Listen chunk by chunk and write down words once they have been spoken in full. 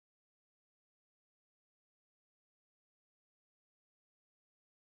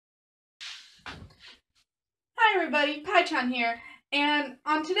Hi everybody, Pai-Chan here, and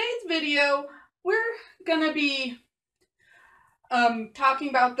on today's video, we're gonna be talking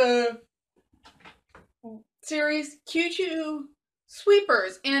about the series QQ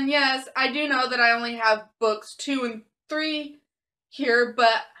Sweepers. And yes, I do know that I only have books 2 and 3 here,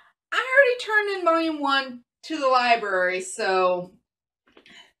 but I already turned in volume 1 to the library, so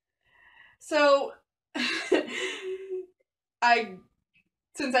since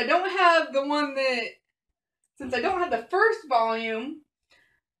I don't have the first volume,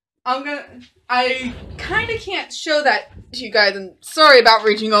 I kind of can't show that to you guys. And sorry about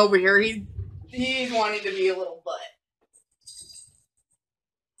reaching over here. He's wanting to be a little butt.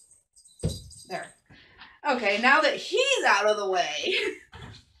 There. Okay, now that he's out of the way,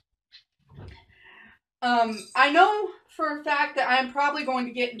 I know for a fact that I'm probably going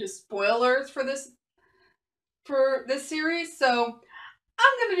to get into spoilers for this series, so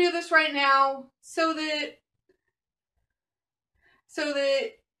I'm going to do this right now so that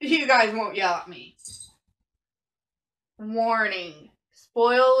you guys won't yell at me. Warning,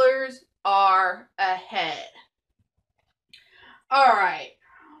 spoilers are ahead. Alright,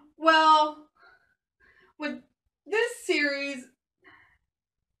 well, with this series,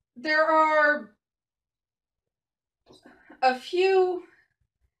 there are a few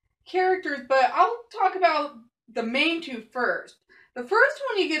characters, but I'll talk about the main two first. The first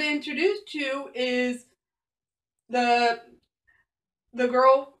one you get introduced to is the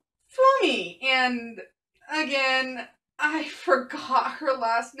girl Fumi, and again, I forgot her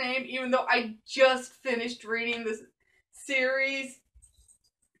last name, even though I just finished reading this series.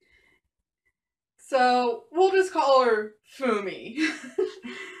 So we'll just call her Fumi.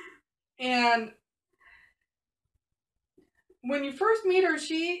 And when you first meet her,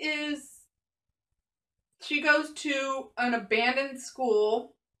 she goes to an abandoned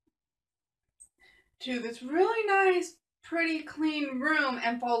school, to this really nice, pretty clean room,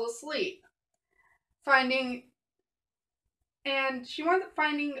 and falls asleep. And she winds up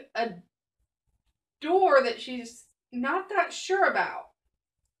finding a door that she's not that sure about.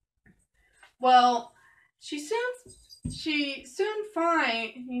 Well, she soon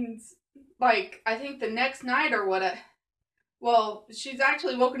finds, like, I think the next night or what, well, she's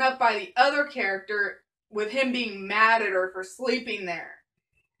actually woken up by the other character with him being mad at her for sleeping there.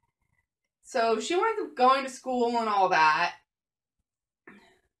 So she winds up going to school and all that.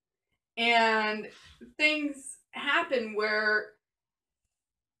 And things happen which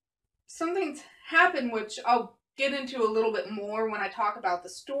I'll get into a little bit more when I talk about the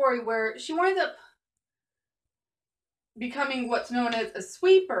story, where she winds up becoming what's known as a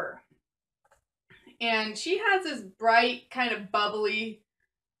sweeper. And she has this bright, kind of bubbly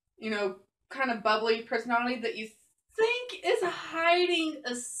personality that you think is hiding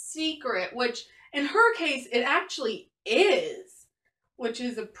a secret, which in her case it actually is, which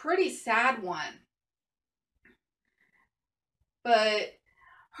is a pretty sad one. But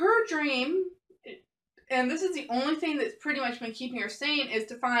her dream, and this is the only thing that's pretty much been keeping her sane, is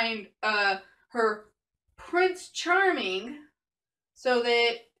to find her Prince Charming, so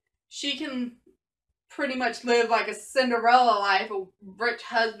that she can pretty much live like a Cinderella life, a rich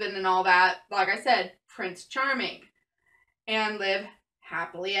husband and all that. Like I said, Prince Charming, and live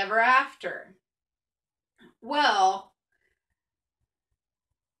happily ever after. Well,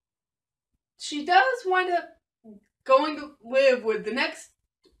 she does wind up going to live with the next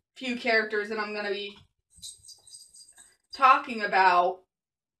few characters that I'm going to be talking about.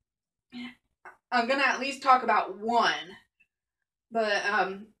 I'm going to at least talk about one. But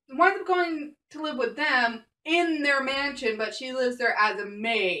winds up going to live with them in their mansion, but she lives there as a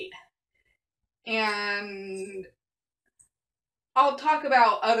maid. And I'll talk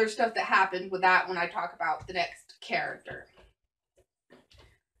about other stuff that happened with that when I talk about the next character.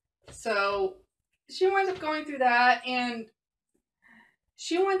 So she winds up going through that, and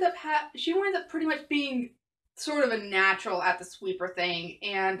she winds up pretty much being sort of a natural at the sweeper thing,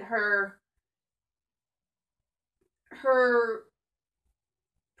 and her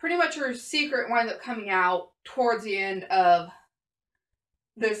secret winds up coming out towards the end of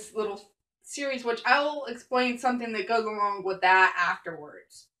this little series, which I will explain something that goes along with that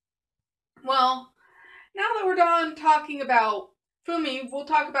afterwards. Well, now that we're done talking about Fumi, we'll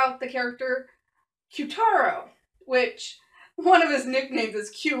talk about the character Qtaro, which one of his nicknames is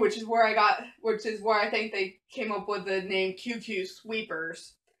Q, which is where I think they came up with the name QQ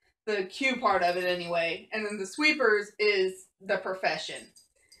Sweepers. The Q part of it anyway. And then the Sweepers is the profession.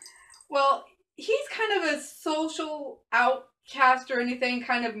 Well, he's kind of a social outcast or anything,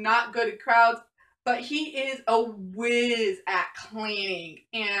 kind of not good at crowds, but he is a whiz at cleaning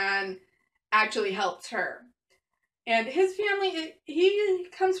and actually helps her. And his family, he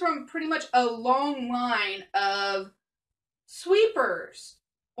comes from pretty much a long line of sweepers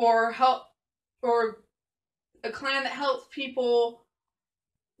or a clan that helps people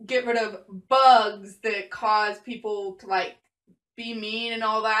get rid of bugs that cause people to like be mean and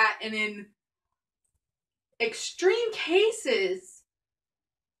all that, and in extreme cases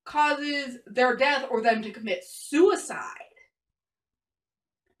causes their death or them to commit suicide.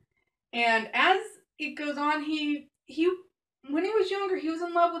 And as it goes on, he when he was younger, he was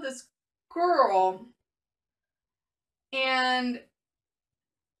in love with this girl, and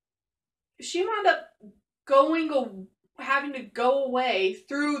she wound up having to go away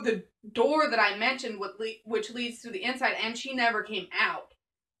through the door that I mentioned, which leads to the inside, and she never came out.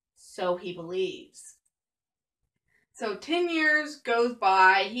 So he believes. So 10 years goes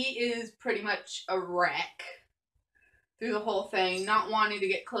by. He is pretty much a wreck through the whole thing, not wanting to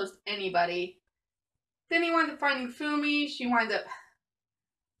get close to anybody. Then he winds up finding Fumi. She winds up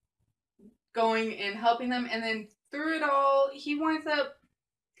going and helping them, and then through it all, he winds up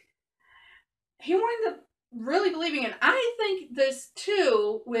really believing, and I think this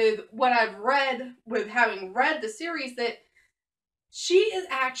too, with what I've read, with having read the series, that she is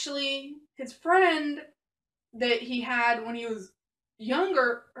actually his friend that he had when he was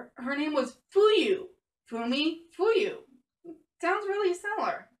younger. Her name was Fuyu. Fuyu. Sounds really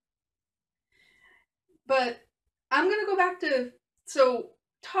similar. But I'm going to go back to, so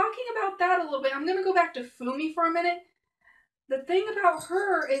talking about that a little bit, I'm going to go back to Fumi for a minute. The thing about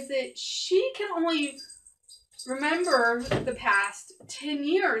her is that she can only remember the past 10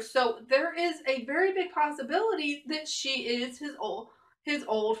 years. So there is a very big possibility that she is his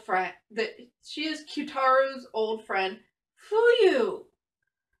old friend, that she is Kyutaro's old friend, Fuyu.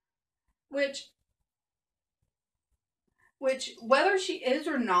 Which whether she is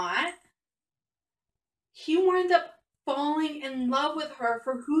or not, he winds up falling in love with her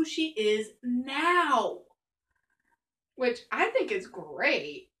for who she is now. Which I think is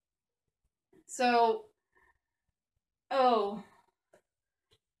great. So, oh,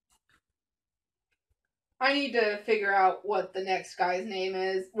 I need to figure out what the next guy's name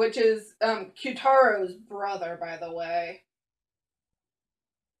is, which is Kyutaro's brother, by the way.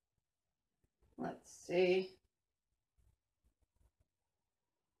 Let's see.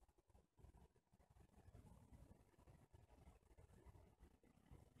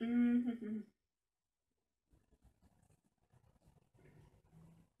 Mm-hmm.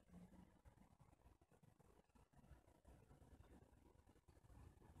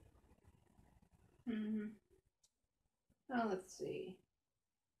 Mm-hmm. Oh, let's see.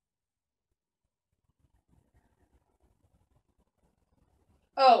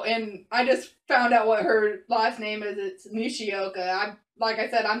 Oh, and I just found out what her last name is. It's Nishioka. Like I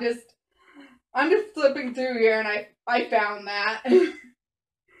said, I'm just flipping through here, and I found that.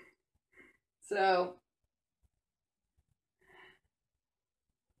 So,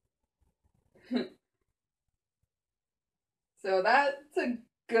 so that's a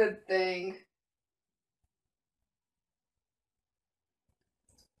good thing.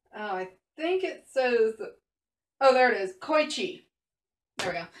 Oh, I think it says. Oh, there it is. Koichi. There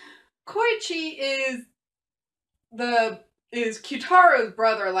we go. Koichi is Kyutaro's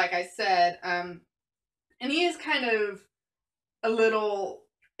brother, like I said. And he is kind of a little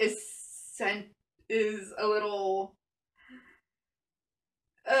is a little.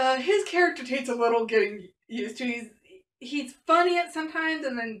 His character takes a little getting used to. He's funny at sometimes,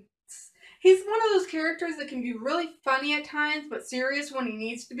 and then he's one of those characters that can be really funny at times, but serious when he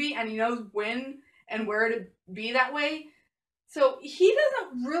needs to be, and he knows when and where to be that way. So he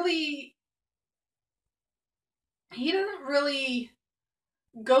doesn't really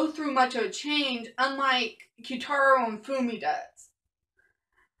go through much of a change, unlike Kyutaro and Fumi does.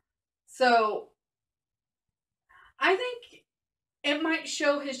 So I think it might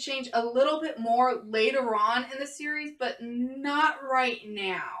show his change a little bit more later on in the series, but not right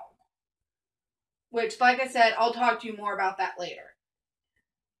now. Which, like I said, I'll talk to you more about that later.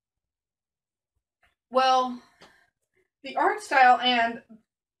 Well, the art style, and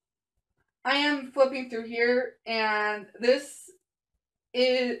I am flipping through here, and this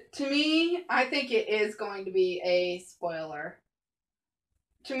is, to me, I think it is going to be a spoiler.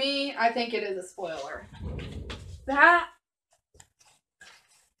 To me, I think it is a spoiler. That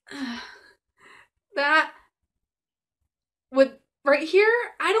with right here,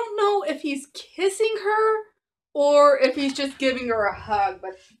 I don't know if he's kissing her or if he's just giving her a hug,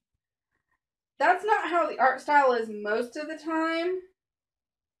 but that's not how the art style is most of the time.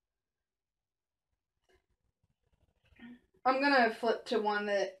 I'm gonna flip to one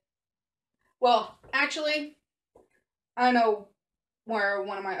that, well, actually, I know where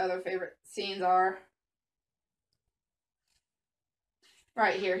one of my other favorite scenes are.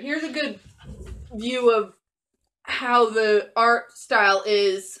 Right here. Here's a good view of how the art style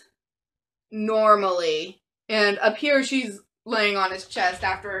is normally. And up here, she's laying on his chest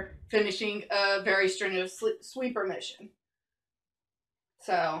after finishing a very strenuous sweeper mission.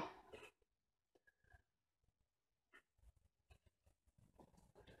 So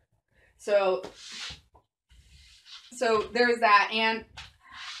there's that, and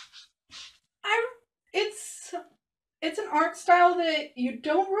I it's an art style that you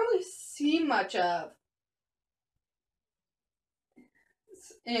don't really see much of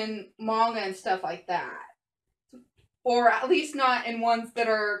in manga and stuff like that, or at least not in ones that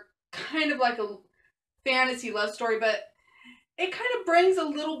are kind of like a fantasy love story, but it kind of brings a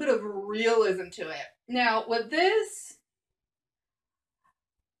little bit of realism to it. Now, with this,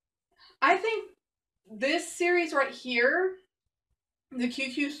 I think this series right here, the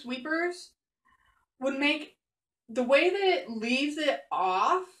QQ Sweepers, would make the way that it leaves it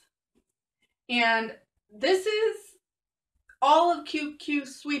off, and this is all of QQ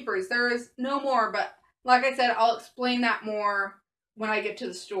Sweepers. There is no more, but like I said, I'll explain that more when I get to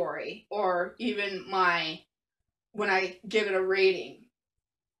the story, or even when I give it a rating.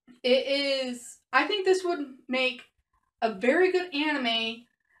 I think this would make a very good anime,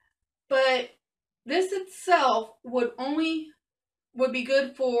 but this itself would be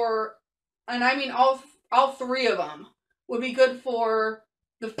good for, and I mean all three of them would be good for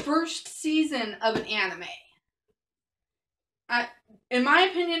the first season of an anime. In my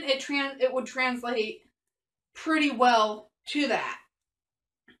opinion, it would translate pretty well to that.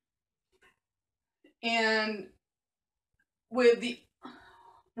 And with the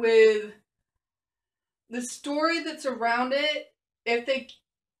story that's around it,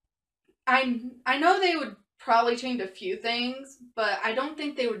 I know they would probably change a few things, but I don't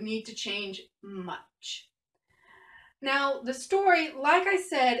think they would need to change much. Now, the story, like I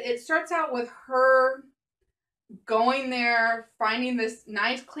said, it starts out with her going there, finding this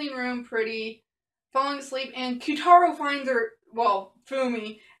nice clean room, pretty, falling asleep, and Kyutaro finds her, well,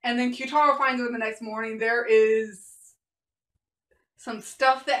 Fumi, and then Kyutaro finds her the next morning. There is some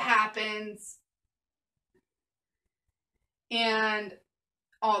stuff that happens, and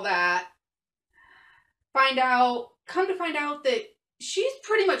all that. Come to find out that she's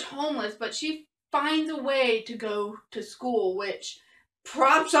pretty much homeless, but she finds a way to go to school, which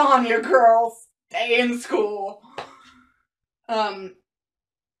props on you, girls. Stay in school.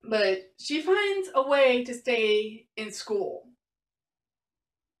 But she finds a way to stay in school,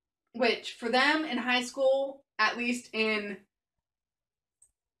 which for them in high school, at least in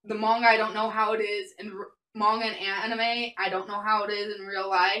the manga, I don't know how it is in manga and anime. I don't know how it is in real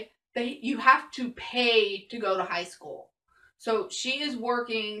life. You have to pay to go to high school. So she is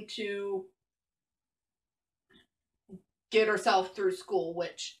working to get herself through school,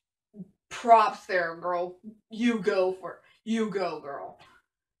 which props there, girl. You go, girl.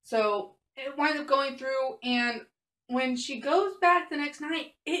 So it winds up going through, and when she goes back the next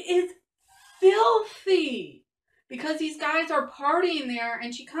night, it is filthy because these guys are partying there,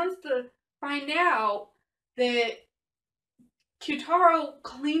 and she comes to find out that Kyutaro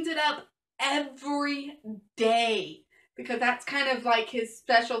cleans it up every day because that's kind of like his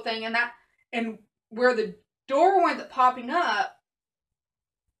special thing, and where the door winds up popping up,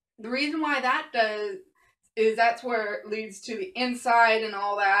 the reason why that does is that's where it leads to the inside and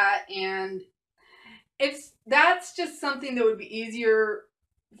all that, and that's just something that would be easier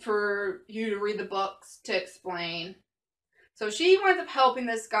for you to read the books to explain. So she winds up helping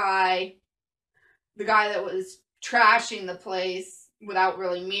this guy, the guy that was trashing the place without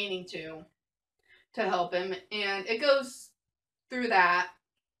really meaning to help him, and it goes through that.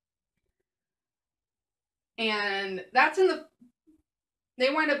 And they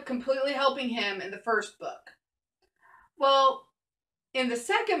wind up completely helping him in the first book. Well, in the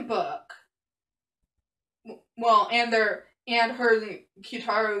second book, and her and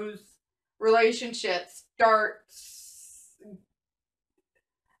Kyutaro's relationship starts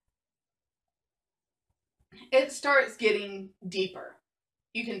getting deeper.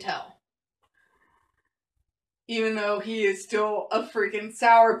 You can tell. Even though he is still a freaking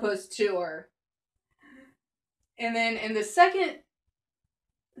sourpuss to her. And then in the second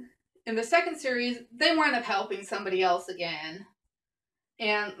series, they wind up helping somebody else again.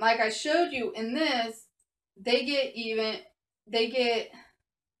 And like I showed you in this, they get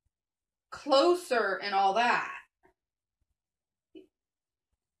closer and all that.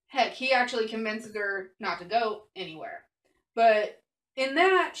 Heck, he actually convinces her not to go anywhere. But in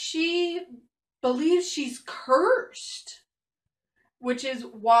that, she believes she's cursed, which is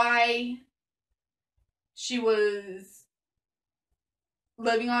why she was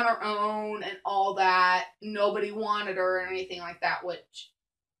living on her own and all that. Nobody wanted her or anything like that, which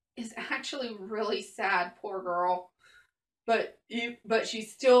is actually really sad, poor girl. But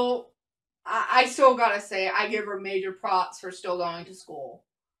she's still, I still gotta say, I give her major props for still going to school.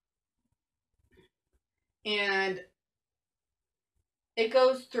 And it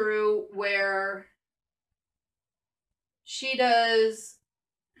goes through where she winds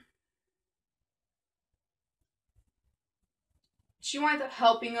up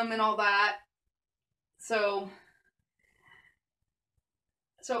helping him and all that. So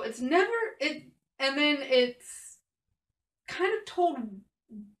it's never, and then it's kind of told,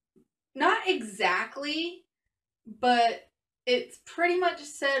 not exactly, but it's pretty much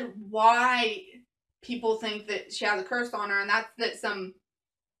said why people think that she has a curse on her, and that's that some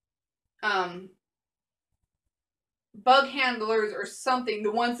bug handlers or something,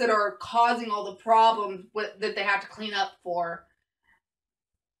 the ones that are causing all the problems that they have to clean up for,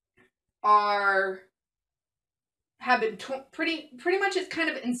 have been pretty much, it's kind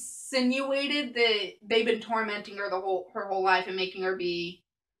of insinuated that they've been tormenting her her whole life and making her be,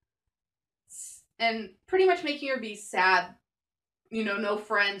 and pretty much making her be sad, no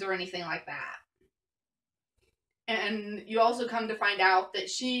friends or anything like that. And you also come to find out that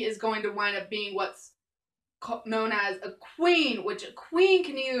she is going to wind up being what's known as a queen, which a queen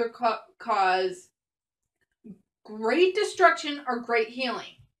can either cause great destruction or great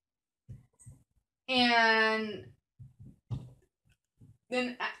healing. And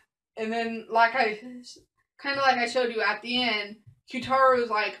then like I showed you at the end, Kyutaro's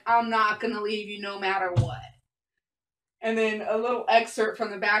like, I'm not gonna leave you no matter what. And then a little excerpt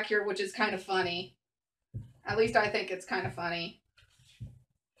from the back here, which is kind of funny. At least I think it's kind of funny.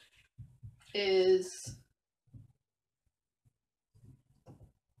 Is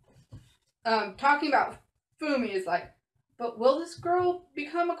talking about Fumi is like, but will this girl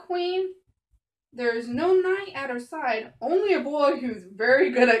become a queen? There is no knight at her side, only a boy who's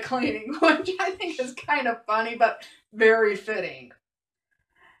very good at cleaning, which I think is kind of funny, but very fitting.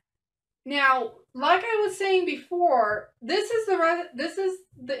 Now, like I was saying before, this is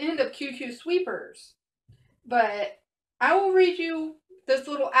the end of QQ Sweepers, but I will read you this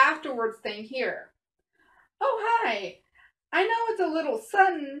little afterwards thing here. Oh, hi. I know it's a little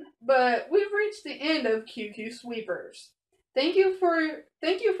sudden, but we've reached the end of QQ Sweepers. Thank you for reading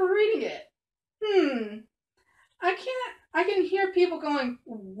it. I can hear people going,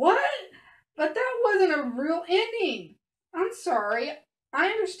 what? But that wasn't a real ending. I'm sorry. I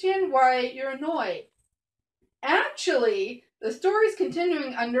understand why you're annoyed. Actually, the story's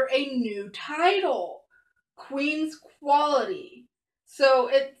continuing under a new title, Queen's Quality. So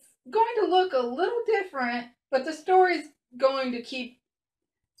it's going to look a little different, but the story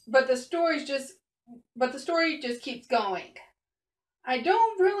just keeps going. I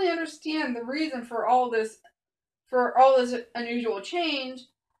don't really understand the reason for all this unusual change,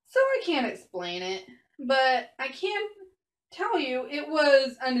 so I can't explain it. But I can tell you it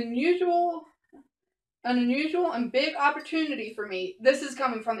was an unusual and big opportunity for me. This is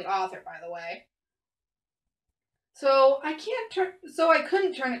coming from the author, by the way. So I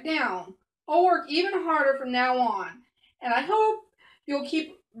couldn't turn it down. I'll work even harder from now on, and I hope you'll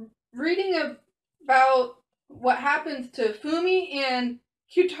keep reading about what happens to Fumi and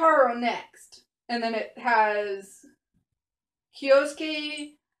Kyutaro next. And then it has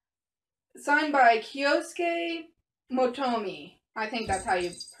Kyosuke, signed by Kyosuke Motomi. I think that's how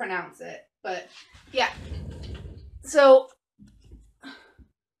you pronounce it. But yeah. So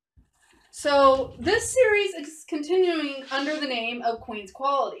this series is continuing under the name of Queen's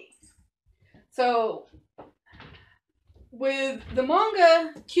Quality. So with the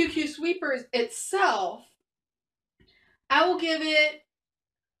manga QQ Sweepers itself, I would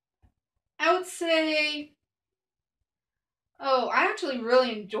say, I actually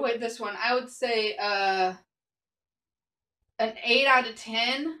really enjoyed this one. I would say an 8 out of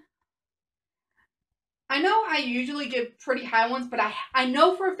 10. I know I usually give pretty high ones, but I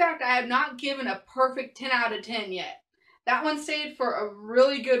know for a fact I have not given a perfect 10 out of 10 yet. That one stayed for a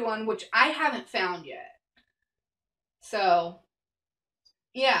really good one, which I haven't found yet. So,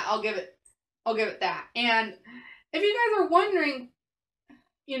 yeah, I'll give it that. And if you guys are wondering,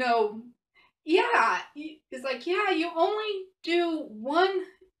 it's like, you only do one,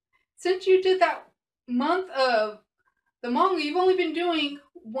 since you did that month of the manga, you've only been doing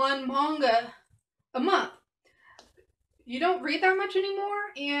one manga a month. You don't read that much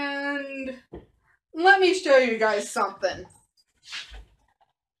anymore, and let me show you guys something.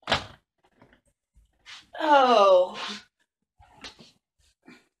 Oh.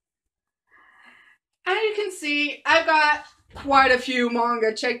 As you can see, I've got quite a few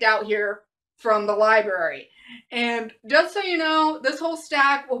manga checked out here from the library. And just so you know, this whole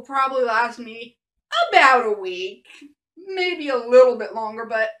stack will probably last me about a week. Maybe a little bit longer,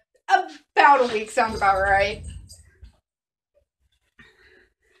 but about a week sounds about right.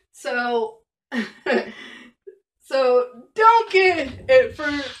 So, so don't get it for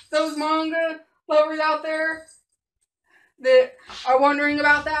those manga lovers out there that are wondering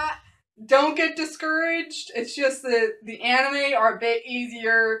about that. Don't get discouraged. It's just that the anime are a bit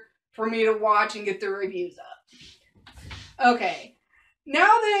easier for me to watch and get the reviews up. Okay, now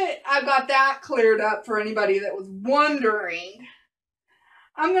that I've got that cleared up for anybody that was wondering,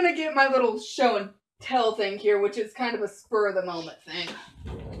 I'm going to get my little show and tell thing here, which is kind of a spur of the moment thing.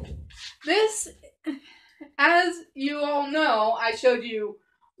 This, as you all know, I showed you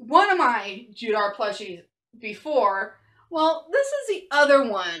one of my Judar plushies before. Well, this is the other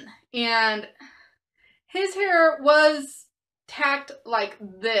one, and his hair was tacked like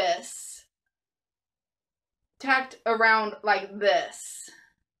this. Tacked around like this.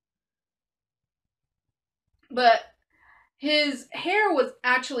 But his hair was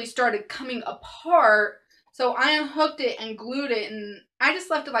actually started coming apart, so I unhooked it and glued it, and I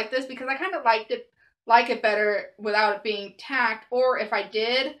just left it like this because I kind of like it better without it being tacked, or if I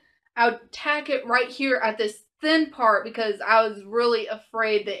did, I would tack it right here at this thin part because I was really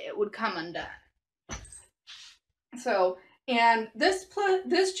afraid that it would come undone. So, and this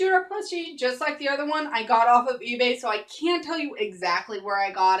Judar plushie, just like the other one, I got off of eBay, so I can't tell you exactly where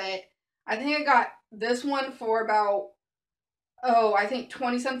I got it. I think I got this one for about, I think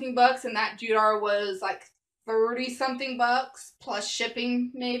 20-something bucks, and that Judar was like 30-something bucks, plus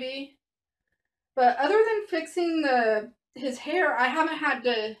shipping, maybe. But other than fixing his hair, I haven't had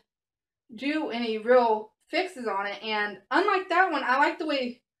to do any real fixes on it, and unlike that one, I like the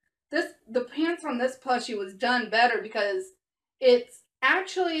way the pants on this plushie was done better because it's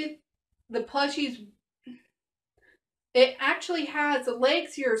actually, the plushie's, it actually has the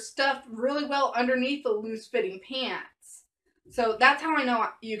legs here stuffed really well underneath the loose-fitting pants. So that's how I know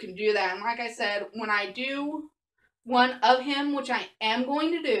you can do that. And like I said, when I do one of him, which I am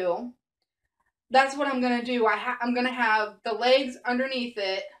going to do, that's what I'm going to do. I'm going to have the legs underneath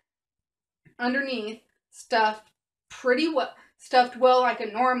stuffed well like I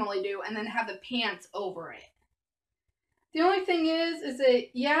normally do, and then have the pants over it. The only thing is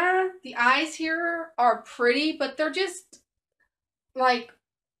that, yeah, the eyes here are pretty, but they're just like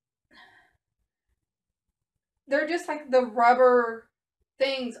the rubber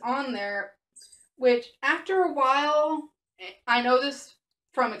things on there, which after a while, I know this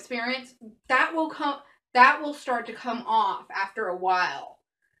from experience, that will start to come off after a while.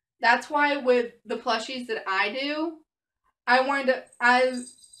 That's why with the plushies that I do, I want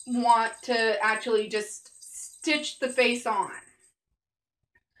to actually just stitch the face on.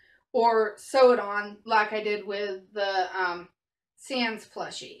 Or sew it on like I did with the Sans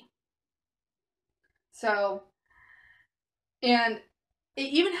plushie. So, and it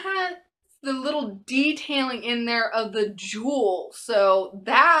even had the little detailing in there of the jewel. So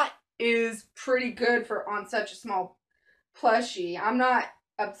that is pretty good for on such a small plushie. I'm not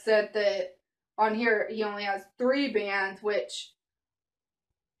upset that on here he only has 3 bands, which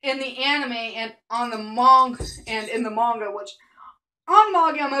in the anime and on the manga which on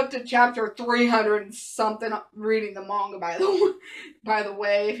manga I'm up to chapter 300 and something reading the manga by the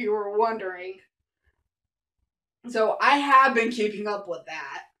way, if you were wondering. So I have been keeping up with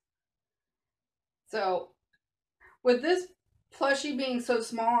that. So with this plushie being so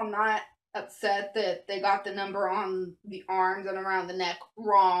small, I'm not upset that they got the number on the arms and around the neck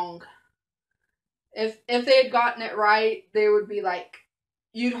wrong. If they had gotten it right, they would be like,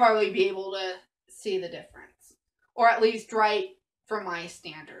 you'd hardly be able to see the difference. Or at least right for my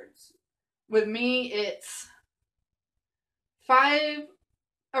standards. With me, it's 5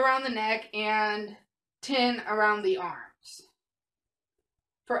 around the neck and 10 around the arms.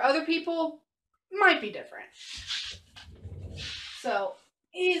 For other people, might be different. So,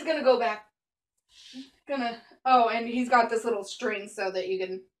 he's gonna go back. And he's got this little string so that you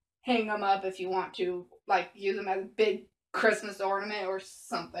can hang them up if you want to, like use them as a big Christmas ornament or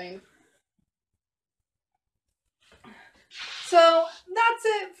something. So, that's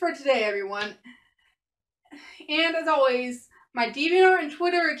it for today, everyone. And as always, my DeviantArt and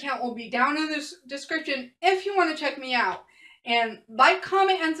Twitter account will be down in the description if you want to check me out. And like,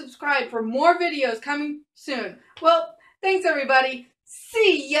 comment, and subscribe for more videos coming soon. Well, thanks everybody.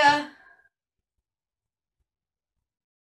 See ya!